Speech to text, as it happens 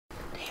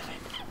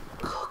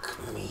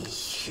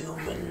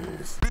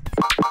humans.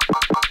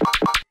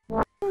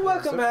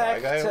 Welcome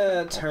back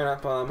to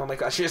TurnipBomb. Oh my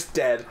gosh, she's just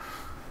dead.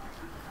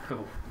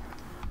 Who?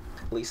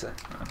 Lisa.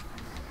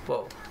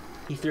 Whoa.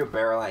 He threw a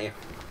barrel at you.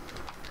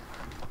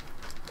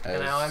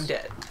 And now I'm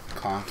dead.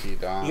 Conky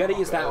Don. You gotta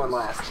use that one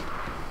last.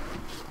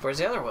 Where's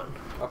the other one?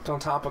 Up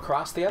on top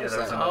across the other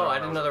side. Oh, I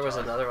didn't know there was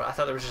another one. I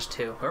thought there was just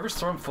two. Whoever's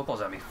throwing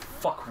footballs at me,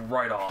 fuck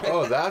right off.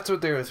 Oh, that's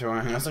what they were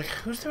throwing. I was like,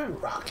 who's throwing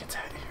rockets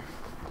at you?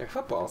 They're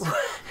footballs.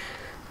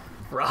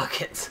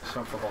 Rockets.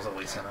 Throwing footballs at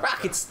Lisa.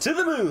 Rockets to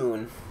the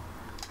moon.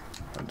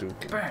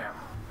 Bam.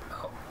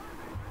 Oh.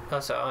 Oh,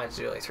 so I have to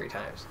do it like 3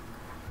 times.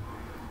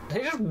 He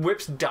just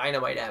whips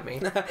dynamite at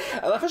me.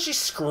 I love how she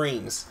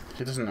screams.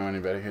 He doesn't know any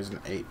better. He's an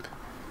ape.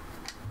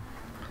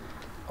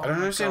 Oh I don't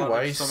understand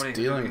why he's so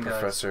stealing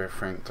Professor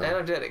Frank. And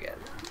I'm dead again.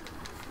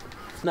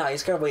 No,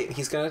 he's gotta wait.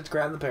 He's gonna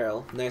grab the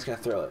barrel, and then he's gonna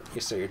throw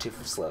it. You're too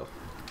slow.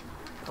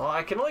 Well,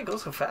 I can only go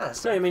so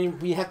fast. No, I mean,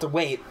 you have to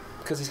wait,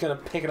 because he's gonna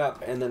pick it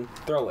up and then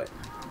throw it.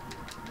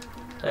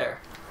 There.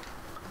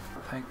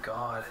 Thank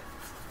God.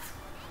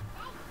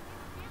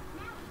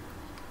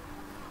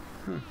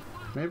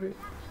 Maybe.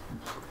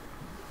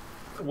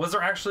 Was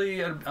there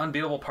actually an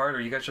unbeatable part,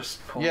 or you guys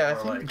just pulled Yeah, I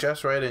more, think like...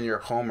 just right, and you're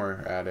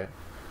Homer at it.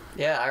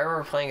 Yeah, I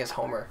remember playing as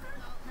Homer.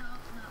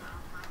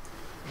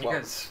 You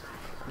guys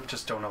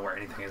just don't know where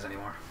anything is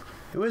anymore.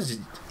 It was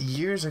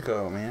years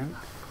ago, man.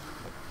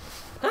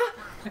 Ah!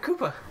 A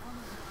Koopa.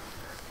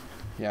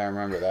 Yeah, I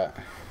remember that.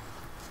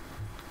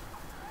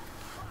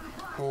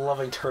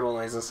 Loving turtle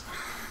noises.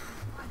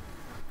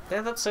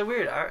 Yeah, that's so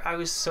weird. I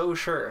was so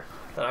sure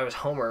that I was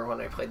Homer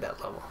when I played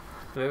that level.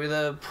 Maybe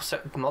the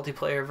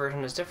multiplayer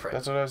version is different.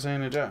 That's what I was saying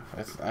to Jeff.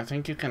 I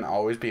think you can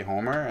always be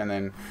Homer, and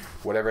then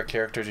whatever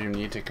characters you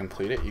need to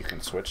complete it, you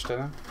can switch to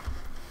them.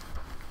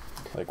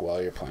 Like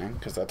while you're playing,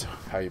 because that's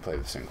how you play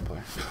the single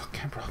player.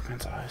 Can't broke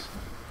man's eyes.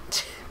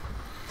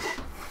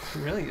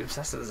 I'm really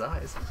obsessed with his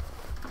eyes.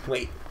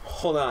 Wait,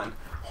 hold on.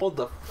 Hold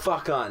the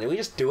fuck on. Did we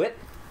just do it?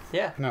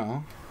 Yeah.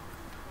 No.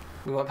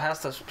 We went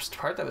past the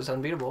part that was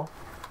unbeatable.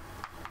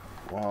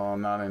 Well,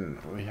 not in.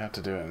 We have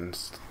to do it in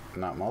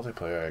not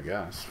multiplayer, I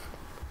guess.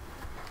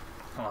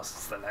 Unless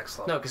it's the next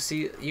level. No, because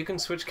see, you can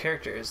switch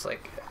characters,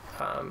 like,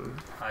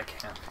 I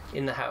can't.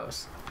 in the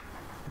house.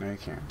 No, you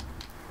can't.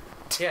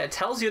 Yeah, it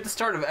tells you at the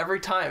start of every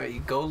time.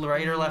 You go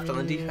right or left on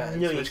the D-pad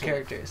and No, you switch can't.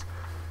 characters.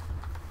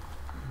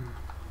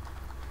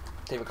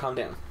 David, calm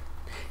down.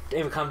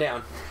 David, calm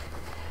down.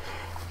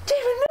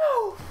 David,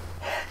 no!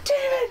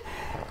 David!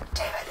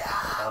 David,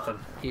 no! Nothing.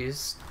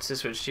 Use to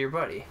switch to your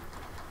buddy.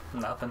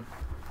 Nothing.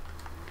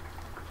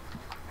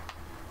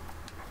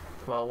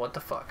 Well, what the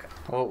fuck?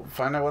 Well,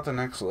 find out what the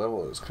next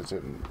level is, because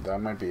that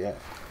might be it.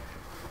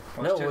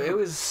 No, it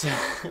was...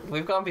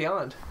 We've gone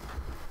beyond.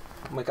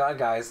 Oh my god,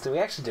 guys, did we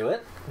actually do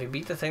it? We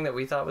beat the thing that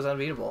we thought was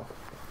unbeatable.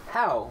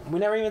 How? We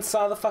never even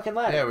saw the fucking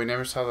ladder. Yeah, we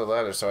never saw the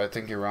ladder, so I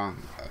think you're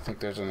wrong. I think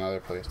there's another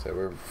place that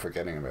we're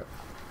forgetting about.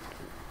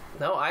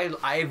 No,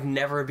 I've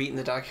never beaten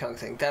the Donkey Kong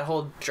thing. That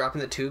whole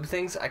dropping the tube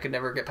things, I could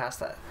never get past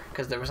that.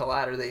 Because there was a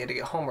ladder that you had to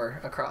get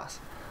Homer across.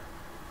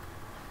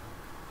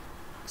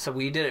 So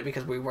we did it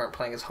because we weren't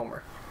playing as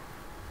Homer.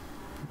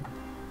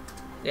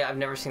 Yeah, I've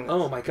never seen this.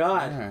 Oh my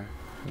god. Yeah,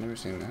 never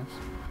seen this.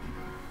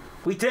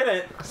 We did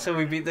it! So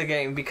we beat the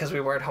game because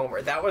we weren't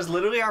Homer. That was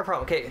literally our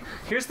problem. Okay,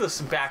 here's the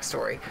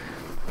backstory.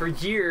 For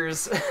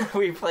years,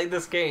 we played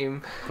this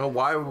game. Well,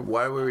 why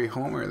were we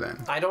Homer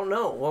then? I don't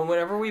know. Well,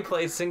 whenever we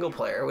played single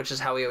player, which is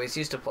how we always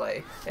used to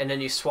play, and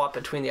then you swap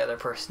between the other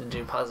person to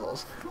do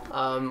puzzles,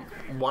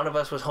 one of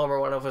us was Homer,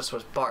 one of us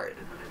was Bart.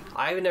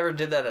 I never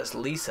did that as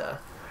Lisa.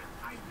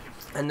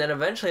 And then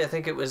eventually, I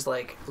think it was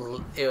like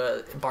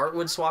Bart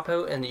would swap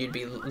out, and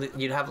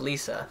you'd have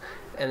Lisa,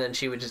 and then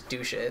she would just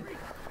do shit.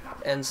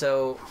 And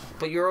so,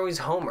 but you're always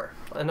Homer.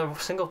 In a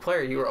single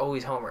player, you were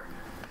always Homer.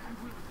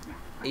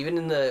 Even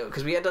in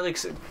because we had to, like,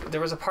 there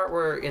was a part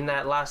where in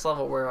that last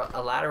level where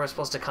a ladder was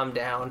supposed to come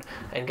down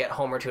and get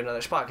Homer to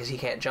another spot because he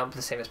can't jump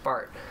the same as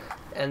Bart.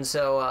 And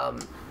so,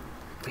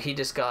 he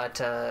just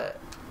got,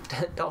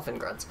 dolphin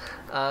grunts.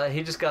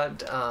 He just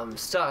got,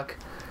 stuck,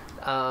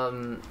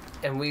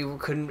 and we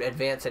couldn't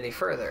advance any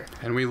further.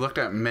 And we looked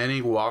at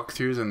many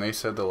walkthroughs, and they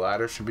said the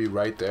ladder should be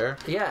right there.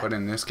 Yeah. But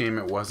in this game,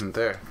 it wasn't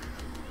there.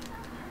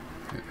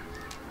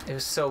 It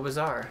was so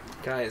bizarre.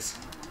 Guys,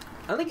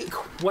 I don't think you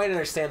quite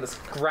understand the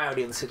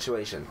gravity of the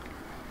situation.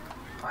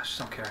 I just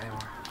don't care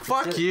anymore.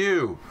 Fuck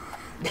you!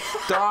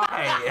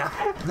 Die!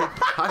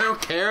 I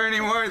don't care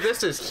anymore.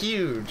 This is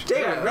huge.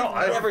 David, no,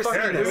 I've never seen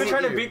We've this. been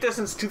trying to beat this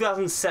since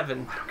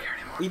 2007. I don't care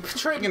anymore. We've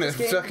tried I'm gonna this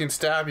game. fucking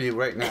stab you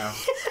right now.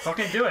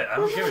 Fucking do it. I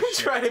don't give a shit.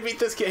 Trying to beat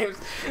this game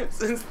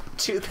since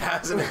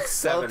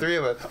 2007. All 3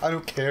 of us. I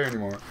don't care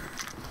anymore.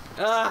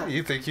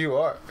 You think you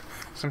are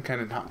some kind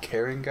of not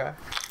caring guy?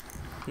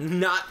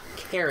 Not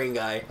caring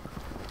guy.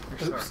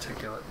 You're so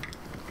articulate.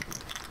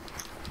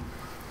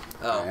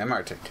 Oh. I am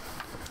articulate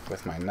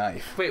with my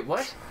knife. Wait,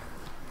 what?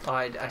 Oh,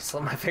 I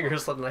slipped my finger,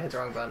 slipped and I hit the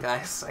wrong button.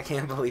 Guys, I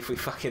can't believe we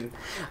fucking...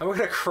 I'm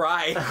gonna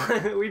cry.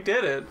 We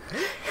did it.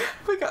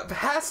 We got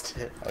past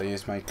it. I'll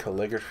use my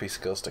calligraphy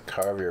skills to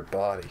carve your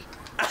body.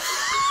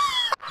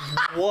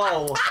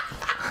 Whoa.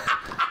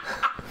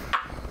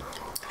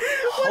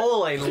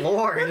 Holy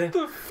Lord. What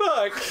the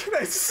fuck?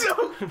 That's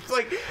so,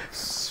 like,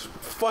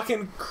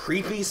 fucking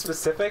creepy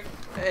specific.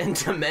 And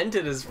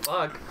demented as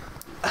fuck.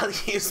 I'll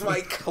use my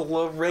I'd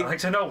like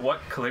to know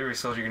what calligraphy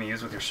skills you're going to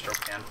use with your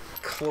stroke hand.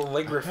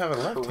 calligraphy. I have a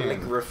left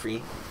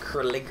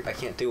hand. I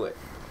can't do it.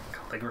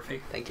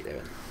 Calligraphy? Thank you,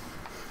 David.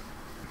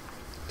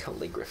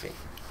 Calligraphy.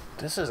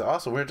 This is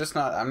awesome. We're just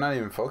not. I'm not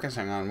even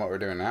focusing on what we're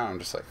doing now. I'm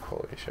just like,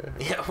 holy shit.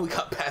 Yeah, we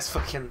got past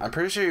fucking... I'm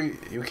pretty sure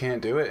you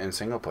can't do it in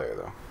single player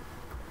though.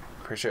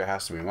 Pretty sure it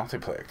has to be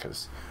multiplayer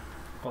because.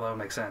 Well, that would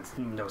make sense.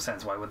 No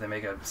sense. Why would they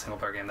make a single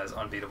player game that's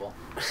unbeatable?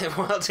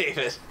 Well,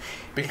 David.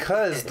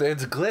 Because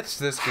it's glitched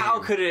this game. How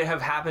could it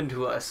have happened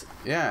to us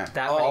Yeah.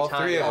 that all many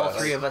times? three of All us.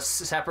 three of us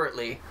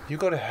separately. You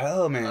go to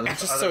hell, man. You're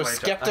just so Other way, Jeff.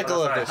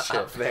 skeptical of this shit.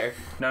 Up there.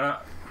 No.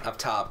 Up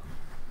top.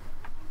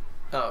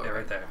 Oh, Yeah,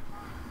 right there.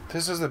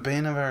 This is the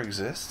bane of our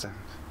existence.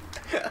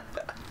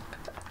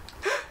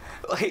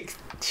 Like,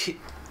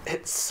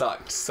 it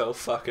sucked so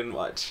fucking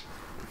much.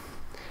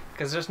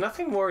 because there's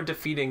nothing more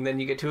defeating than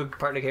you get to a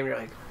part of the game and you're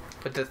like,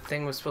 but the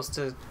thing was supposed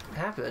to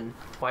happen.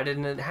 Why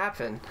didn't it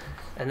happen?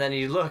 And then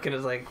you look and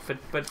it's like,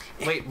 but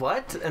wait,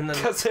 what? And then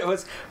Because it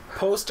was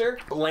poster,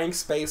 blank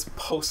space,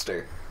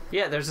 poster.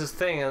 yeah, there's this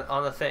thing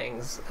on the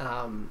things.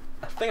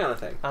 A thing on a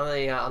thing.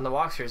 On the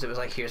walkthroughs, it was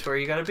like, here's where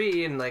you gotta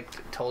be, and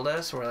like told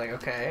us, and we're like,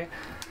 okay,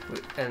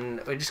 and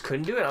we just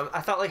couldn't do it.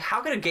 I thought, like,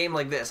 how could a game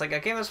like this, like a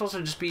game that's supposed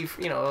to just be,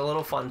 you know, a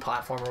little fun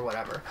platform or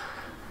whatever,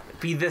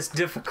 be this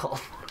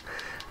difficult?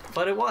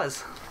 But it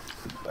was.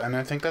 And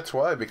I think that's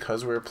why,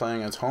 because we were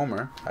playing as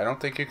Homer, I don't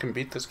think you can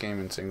beat this game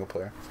in single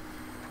player.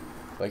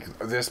 Like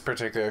this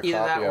particular Either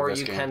copy that, or of this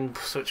you game. can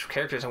switch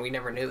characters, and we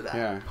never knew that.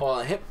 Yeah. Hold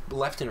on, hit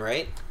left and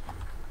right.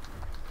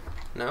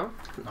 No?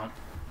 No.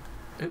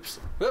 Oops.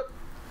 Whoop.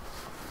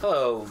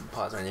 Hello,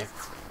 pause menu.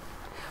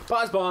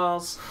 Pause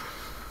balls.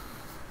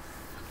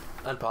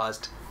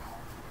 Unpaused.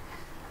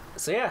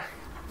 So yeah,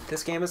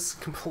 this game is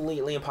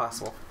completely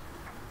impossible.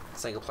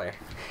 Single player.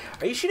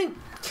 Are you shooting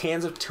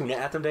cans of tuna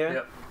at them, David?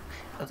 Yep.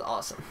 That's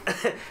awesome.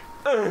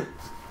 Ding.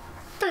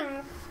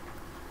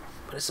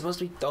 But it's supposed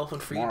to be dolphin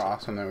free. More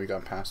awesome that we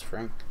got past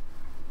Frank.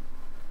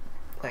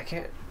 I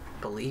can't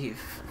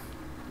believe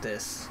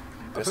this.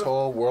 This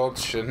whole world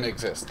shouldn't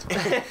exist.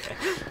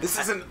 This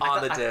isn't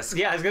on the disc.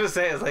 Yeah, I was gonna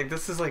say, it's like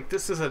this is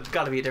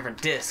got to be a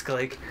different disc.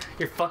 Like,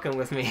 you're fucking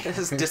with me. This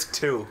is disc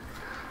 2.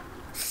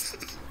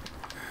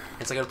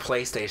 It's like a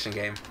PlayStation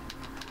game.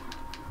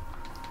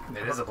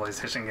 It is a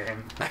PlayStation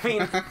game. I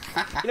mean,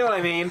 you know what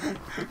I mean?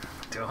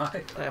 Do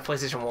I? Like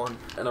PlayStation 1,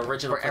 An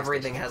original where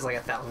everything PlayStation. has like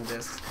 1,000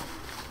 discs.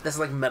 This is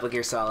like Metal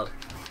Gear Solid.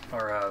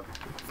 Or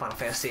Final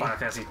Fantasy Final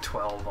Fantasy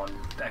 12 on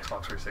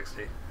Xbox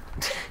 360.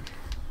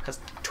 has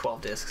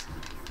 12 discs.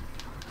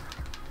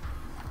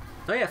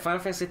 Oh yeah, Final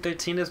Fantasy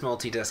 13 is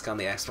multi-disc on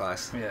the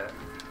Xbox. Yeah.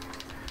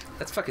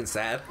 That's fucking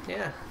sad.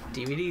 Yeah,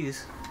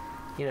 DVDs.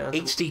 You know,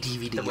 HD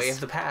DVDs. the way of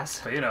the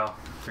past. But you know,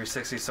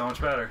 360 is so much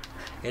better.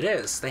 It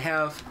is. They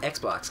have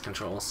Xbox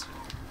controls.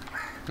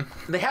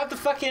 They have the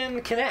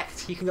fucking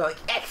Kinect. You can go like,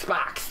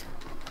 Xbox!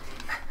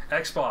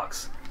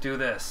 Xbox, do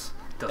this.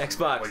 Doesn't do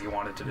Xbox. what you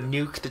wanted to do.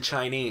 Nuke the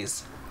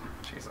Chinese.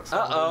 Jesus.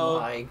 Uh-oh. Oh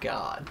my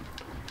god.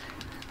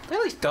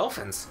 They're like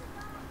dolphins.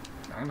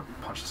 I'm gonna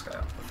punch this guy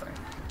off the thing.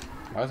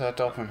 Why does that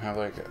dolphin have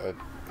like a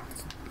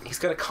He's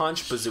got a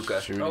conch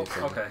bazooka. shooting Oh,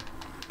 thing? okay.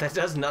 That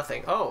does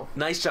nothing. Oh.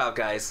 Nice job,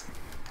 guys.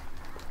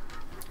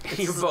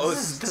 You This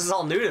both... is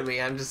all new to me.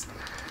 I'm just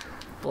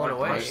blown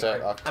away. Punch that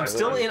I'm octave.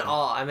 still in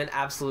awe. I'm in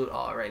absolute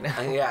awe right now.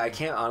 Yeah,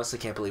 I honestly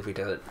can't believe we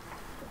did it.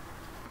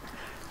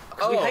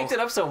 We hyped it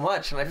up so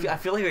much, and I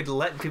feel like we'd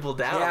let people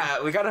down.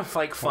 Yeah, we gotta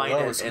like find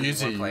that it was in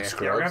easy, one you player.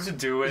 screw- Yeah, we're gonna have to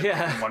do it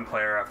Yeah. in one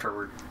player after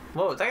we're...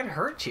 Whoa, that could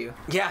hurt you.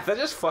 Yeah, that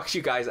just fucks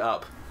you guys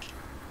up.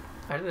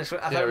 I didn't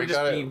expect. I Yeah, thought we we'd just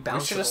gotta. be We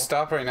bounceable. should just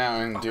stop right now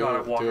and do God,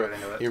 I walked do right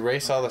into it.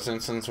 erase all the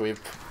Simpsons we've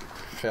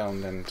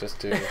filmed and just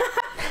do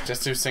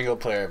just do single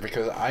player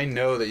because I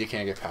know that you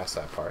can't get past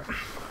that part.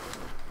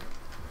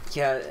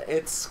 Yeah,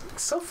 it's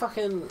so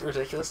fucking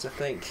ridiculous to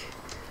think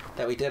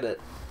that we did it.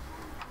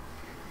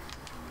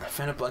 I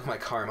found a bug in my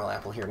caramel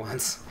apple here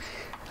once.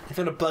 I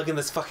found a bug in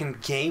this fucking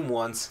game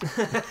once.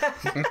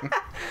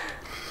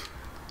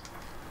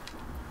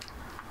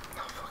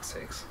 Oh, fuck's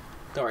sakes.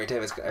 Don't worry,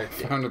 David's... I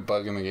found a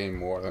bug in the game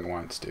more than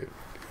once, dude.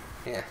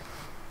 yeah.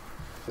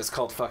 It's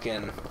called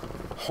fucking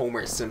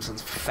Homer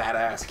Simpson's fat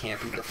ass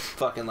can't beat the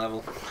fucking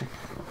level.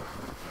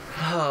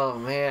 Oh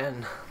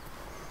man.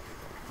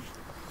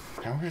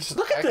 And we're just,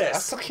 Look at I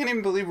this! still can't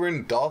even believe we're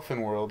in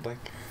Dolphin World. Like,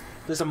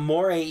 There's a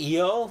moray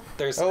eel.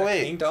 There's Oh, a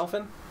wait. king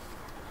dolphin.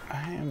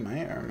 I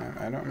might remember.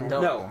 I don't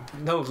No. know. No.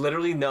 No,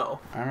 literally no.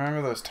 I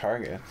remember those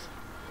targets.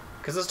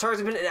 Because those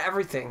targets have been in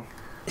everything.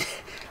 I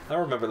don't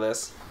remember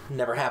this.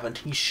 Never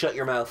happened. You shut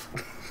your mouth.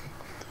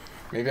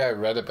 Maybe I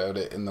read about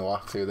it in the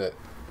walkthrough that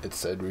it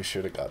said we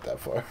should have got that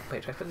far.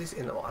 Wait, do I put these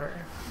in the water?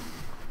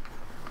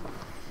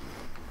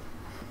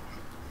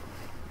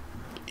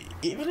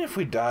 Even if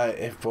we die,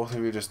 if both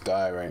of you just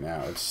die right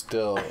now, it's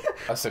still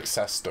a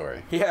success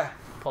story. Yeah.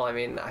 Well, I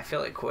mean, I feel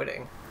like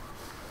quitting.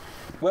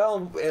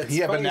 Well, it's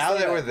Yeah, but funny you now say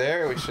that we're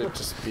there, we should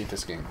just beat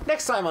this game.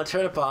 Next time on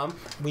TurnipBomb,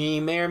 we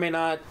may or may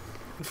not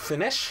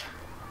finish.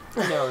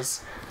 Who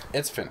knows?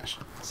 It's finished.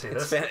 See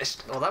It's this?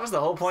 finished. Well, that was the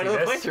whole point See of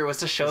the this? playthrough, was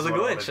to show This the is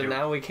what I glitch, wanna and do.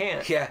 now we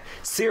can't. Yeah,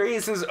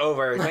 series is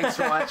over. Thanks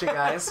for watching,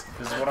 guys.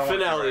 This is what I want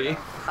Finale. to do right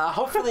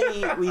Hopefully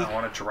we now. I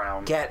want to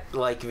drown. get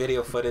like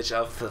video footage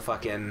of the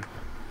fucking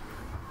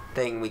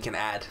thing we can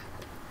add.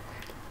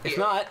 If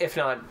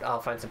not,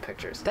 I'll find some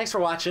pictures. thanks for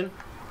watching.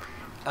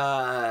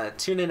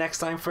 Tune in next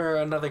time for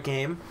another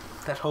game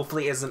that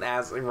hopefully isn't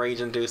as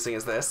rage-inducing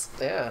as this.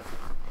 Yeah,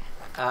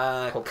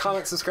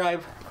 Comment,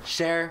 subscribe,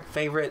 share,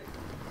 favorite,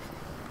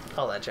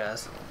 all that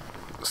jazz.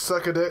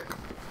 Suck a dick.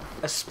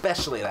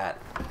 especially that.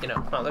 You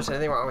know, no, there's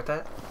anything wrong with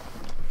that.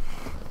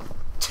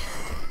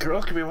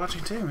 Girls could be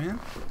watching too, man.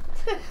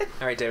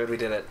 All right, David, we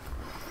did it.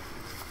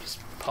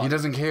 He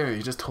doesn't care.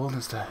 He just told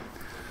us that.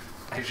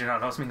 Did you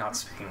not notice me not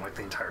speaking like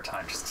the entire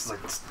time? Just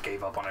like just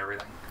gave up on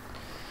everything.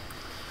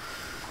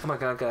 Oh my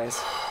god,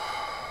 guys.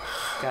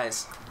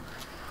 Guys.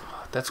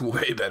 That's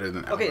way better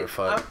than Okay, Elder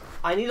Fudd.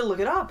 I need to look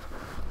it up.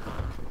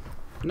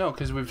 No,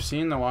 because we've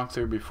seen the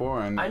walkthrough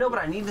before, and I know, but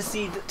I need to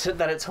see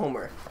that it's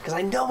Homer, because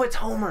I know it's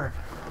Homer.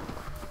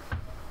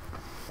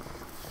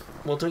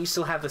 Well, don't you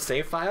still have the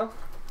save file?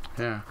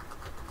 yeah,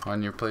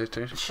 on your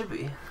PlayStation. It should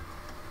be.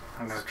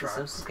 I'm gonna The try.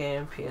 Simpsons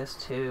game,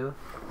 PS2.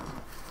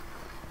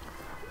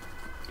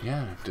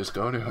 Yeah, just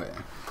go to it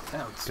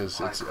Yeah, because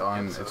it's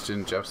on. It's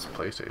in Jeff's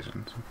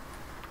PlayStation. So.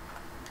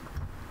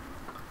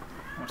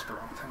 What's the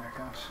wrong thing, I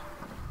guess?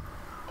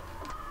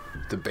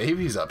 The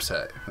baby's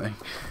upset. Like,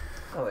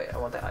 Oh wait, I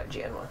want the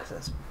IGN one because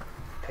that's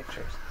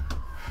pictures.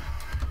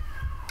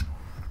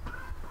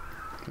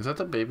 is that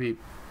the baby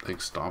like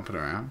stomping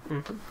around?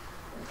 Mm-hmm.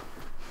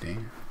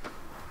 Damn.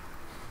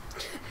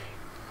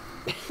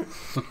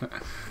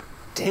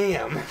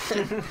 Damn.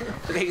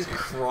 The baby's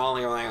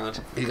crawling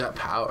around. He got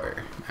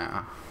power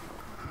now.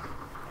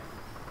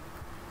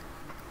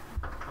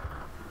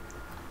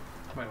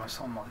 Wait, am I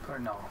still on multiplayer?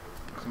 No.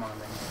 Because I'm on the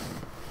main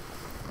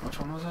one. Which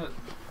one was it?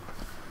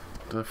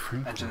 The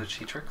freak. Edge of the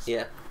Cheatrix?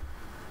 Yeah.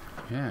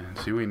 Yeah.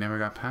 See, we never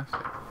got past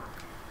it.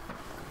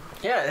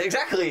 Yeah,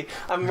 exactly.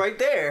 I'm right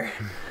there.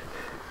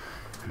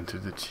 Into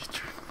the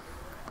teacher.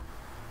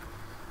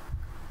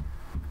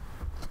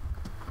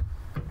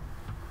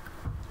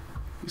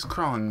 He's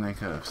crawling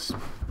like a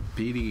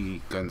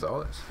Speedy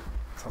Gonzalez.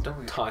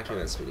 Don't talk to me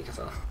about Speedy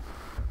Gonzalez.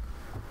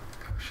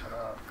 Oh, shut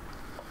up.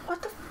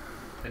 What the?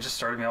 It just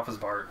started me off as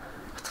Bart.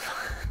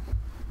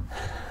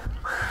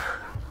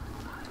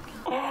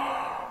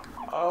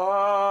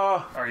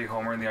 Oh. Are you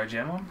Homer in the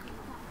IGN one?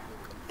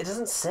 It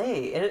doesn't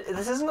say.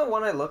 This isn't the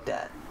one I looked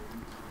at.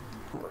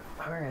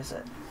 Where is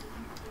it?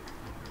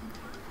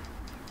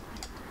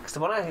 Because the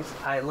one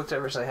I looked at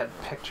originally had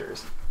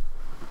pictures.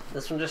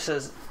 This one just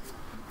says.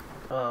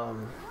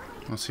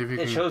 Let's see if you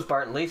It can. shows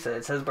Bart and Lisa.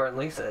 It says Bart and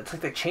Lisa. It's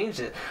like they changed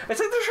it. It's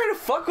like they're trying to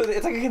fuck with it.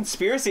 It's like a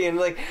conspiracy, and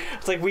like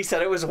it's like we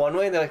said it was one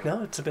way, and they're like,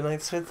 no, it's been like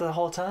this the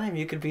whole time.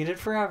 You could beat it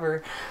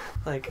forever.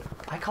 Like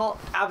I call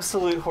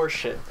absolute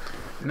horseshit.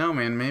 No,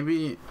 man.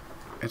 Maybe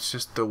it's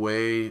just the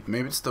way.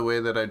 Maybe it's the way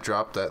that I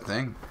dropped that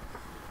thing,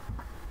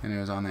 and it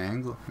was on the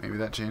angle. Maybe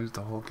that changed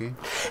the whole game.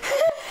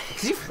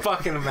 Can you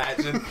fucking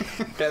imagine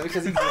that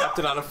because he dropped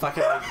it on a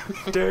fucking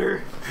like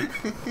dirt?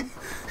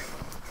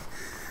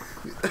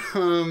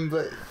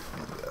 But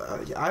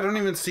I don't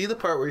even see the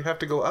part where you have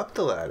to go up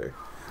the ladder.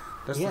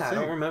 That's the Yeah, I thing.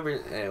 don't remember.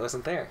 It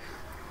wasn't there.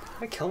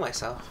 I kill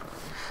myself.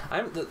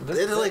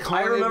 It, like,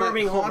 I remember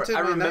being Homer. haunted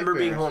I my remember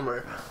being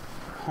nightmares. Homer.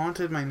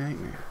 Haunted my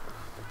nightmare.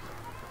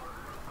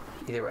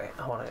 Either way,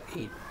 I want to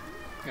eat.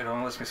 It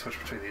only lets me switch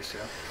between these two.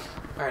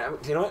 All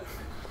right, you know what?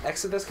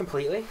 Exit this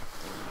completely.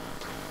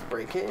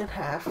 Break it in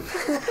half.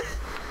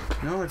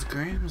 No, it's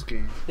Graham's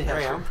game. Yeah,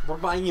 Graham, we're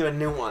buying you a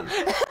new one.